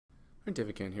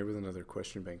David here with another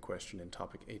question bank question in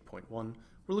topic 8.1.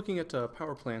 We're looking at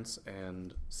power plants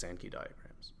and Sankey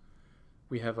diagrams.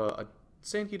 We have a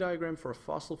Sankey diagram for a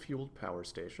fossil-fueled power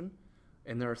station,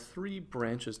 and there are three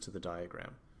branches to the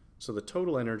diagram. So the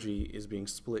total energy is being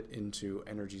split into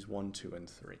energies 1, 2, and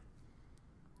 3.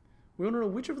 We want to know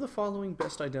which of the following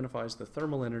best identifies the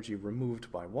thermal energy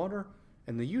removed by water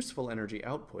and the useful energy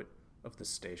output of the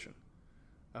station.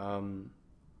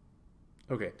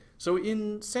 Okay, so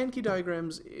in Sankey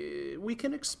diagrams, we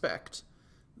can expect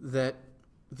that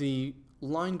the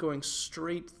line going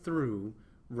straight through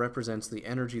represents the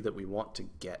energy that we want to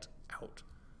get out.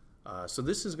 So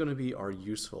this is going to be our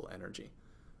useful energy.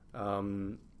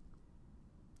 So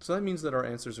that means that our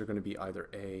answers are going to be either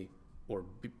A or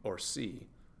B or C,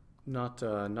 not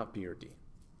B or D.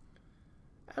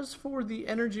 As for the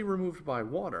energy removed by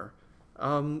water,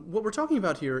 what we're talking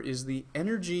about here is the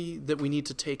energy that we need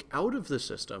to take out of the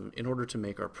system in order to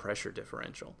make our pressure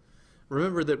differential.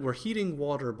 Remember that we're heating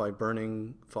water by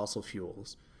burning fossil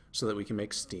fuels so that we can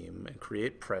make steam and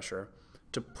create pressure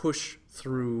to push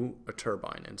through a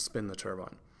turbine and spin the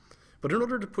turbine. But in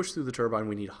order to push through the turbine,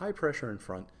 we need high pressure in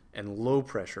front and low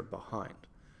pressure behind.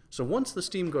 So once the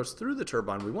steam goes through the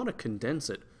turbine, we want to condense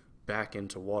it back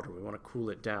into water. We want to cool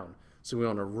it down. So we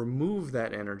want to remove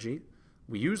that energy.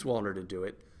 We use water to do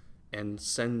it and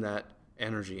send that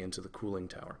energy into the cooling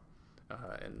tower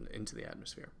and into the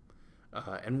atmosphere.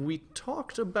 And we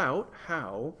talked about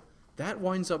how that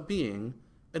winds up being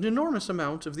an enormous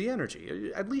amount of the energy,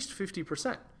 at least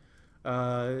 50%.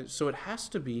 So it has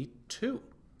to be 2,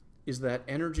 is that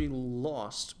energy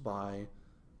lost by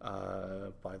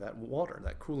that water,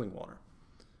 that cooling water.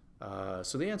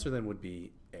 So the answer then would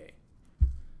be A.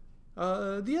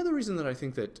 The other reason that I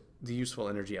think that the useful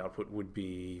energy output would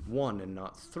be 1 and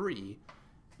not 3,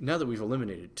 now that we've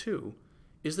eliminated 2,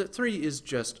 is that 3 is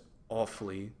just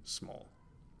awfully small.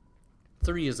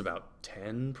 3 is about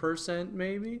 10%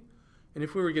 maybe, and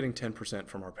if we were getting 10%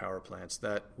 from our power plants,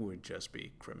 that would just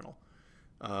be criminal.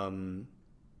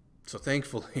 So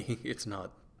thankfully, it's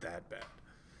not that bad.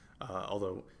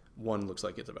 Although 1 looks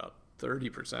like it's about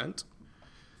 30%,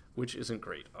 which isn't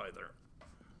great either.